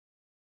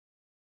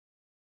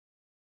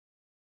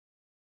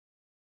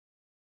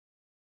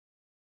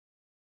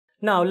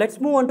Now let's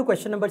move on to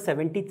question number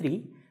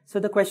 73. So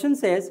the question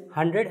says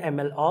 100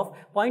 ml of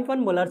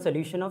 0.1 molar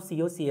solution of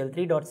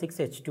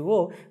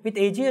COCl3.6H2O with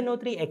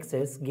AgNO3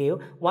 excess gave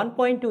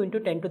 1.2 into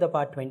 10 to the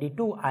power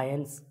 22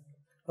 ions.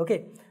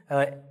 Okay.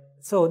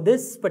 So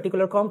this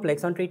particular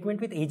complex on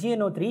treatment with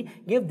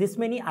AgNO3 gave this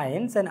many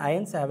ions, and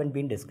ions haven't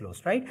been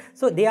disclosed, right?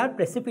 So they are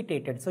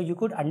precipitated. So you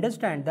could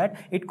understand that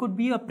it could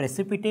be a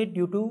precipitate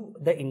due to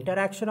the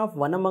interaction of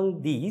one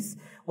of these,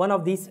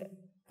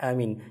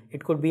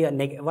 it could be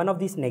one of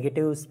these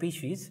negative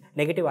species,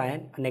 negative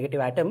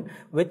atom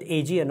with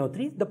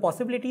AgNO3. The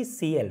possibility is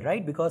Cl,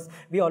 right? Because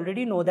we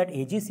already know that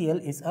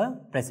AgCl is a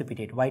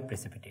precipitate, white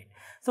precipitate.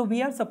 So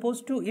we are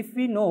supposed to, if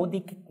we know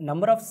the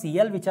number of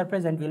Cl which are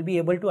present, we'll be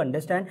able to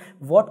understand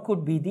what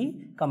could be the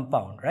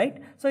compound,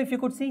 right? So if you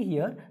could see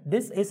here,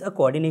 this is a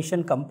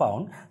coordination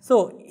compound.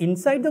 So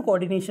inside the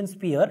coordination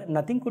sphere,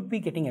 nothing could be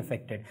getting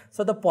affected.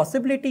 So the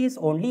possibility is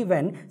only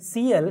when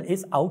Cl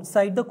is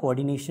outside the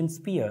coordination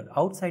sphere,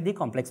 outside the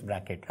complex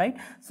bracket, right?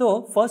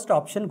 So first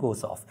option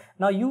goes off.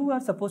 Now you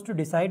are supposed to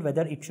decide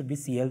whether it should be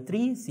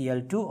Cl3,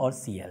 Cl2 or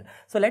Cl.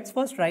 So let's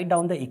first write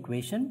down the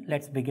equation.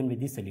 Let's begin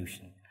with the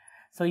solution.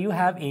 So you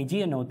have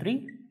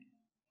AgNO3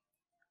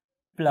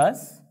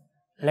 plus,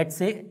 let's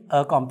say,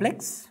 a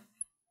complex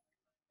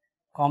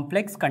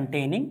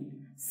containing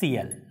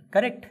Cl,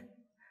 correct?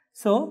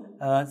 So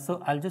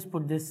I'll just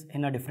put this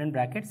in a different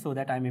bracket so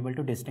that I'm able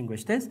to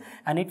distinguish this,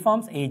 and it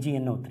forms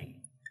AgNO3,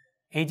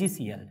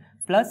 AgCl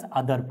plus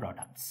other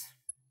products.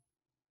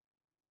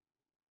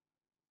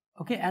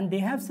 Okay, and they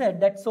have said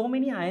that so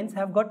many ions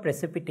have got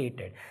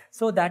precipitated.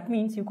 So that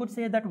means you could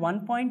say that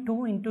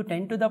 1.2 into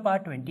 10 to the power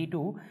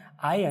 22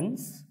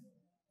 ions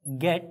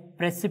get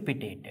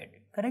precipitated,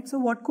 correct? So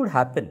what could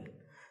happen?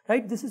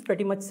 Right, this is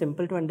pretty much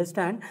simple to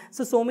understand.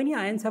 So many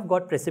ions have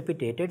got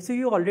precipitated. So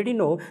you already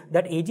know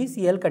that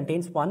AgCl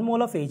contains 1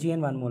 mole of Ag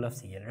and 1 mole of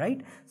Cl,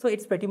 right? So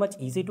it's pretty much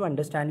easy to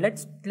understand.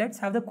 Let's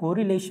have the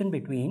correlation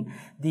between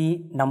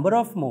the number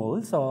of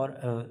moles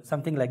or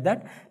something like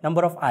that,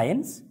 number of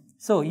ions.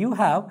 So you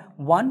have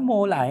 1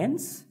 mole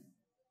ions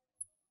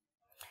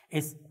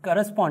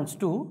corresponds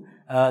to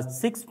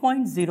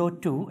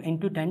 6.02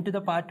 into 10 to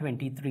the power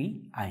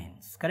 23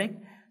 ions,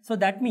 correct? So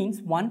that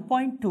means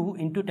 1.2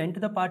 into 10 to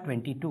the power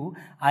 22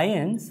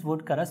 ions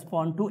would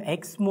correspond to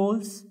x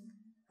moles,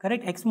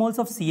 correct? X moles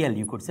of Cl,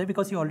 you could say,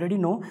 because you already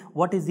know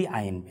what is the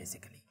ion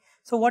basically.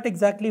 So what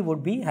exactly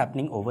would be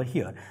happening over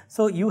here?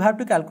 So you have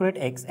to calculate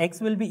x.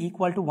 X will be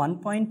equal to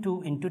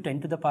 1.2 into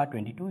 10 to the power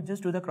 22.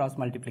 Just do the cross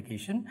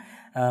multiplication.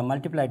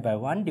 Multiplied by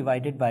 1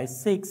 divided by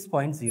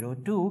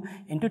 6.02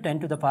 into 10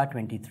 to the power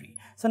 23.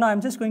 So now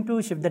I'm just going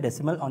to shift the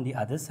decimal on the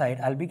other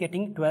side. I'll be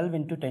getting 12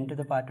 into 10 to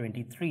the power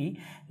 23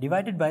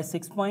 divided by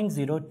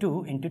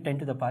 6.02 into 10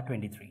 to the power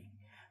 23.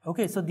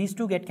 Okay, so these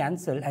two get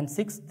cancelled, and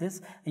 6,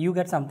 this you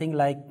get something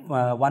like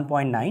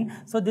 1.9.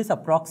 So this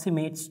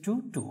approximates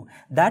to 2.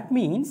 That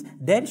means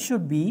there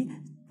should be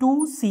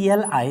 2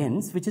 Cl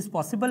ions, which is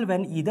possible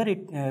when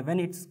when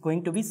it's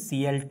going to be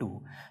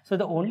Cl2. So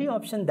the only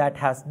option that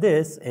has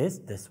this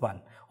is this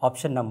one,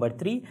 option number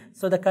 3.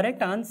 So the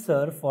correct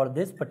answer for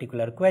this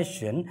particular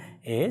question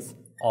is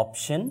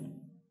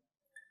option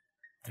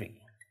 3.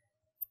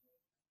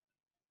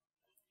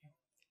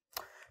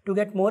 To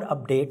get more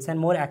updates and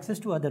more access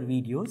to other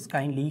videos,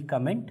 kindly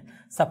comment,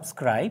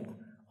 subscribe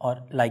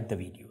or like the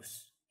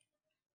videos.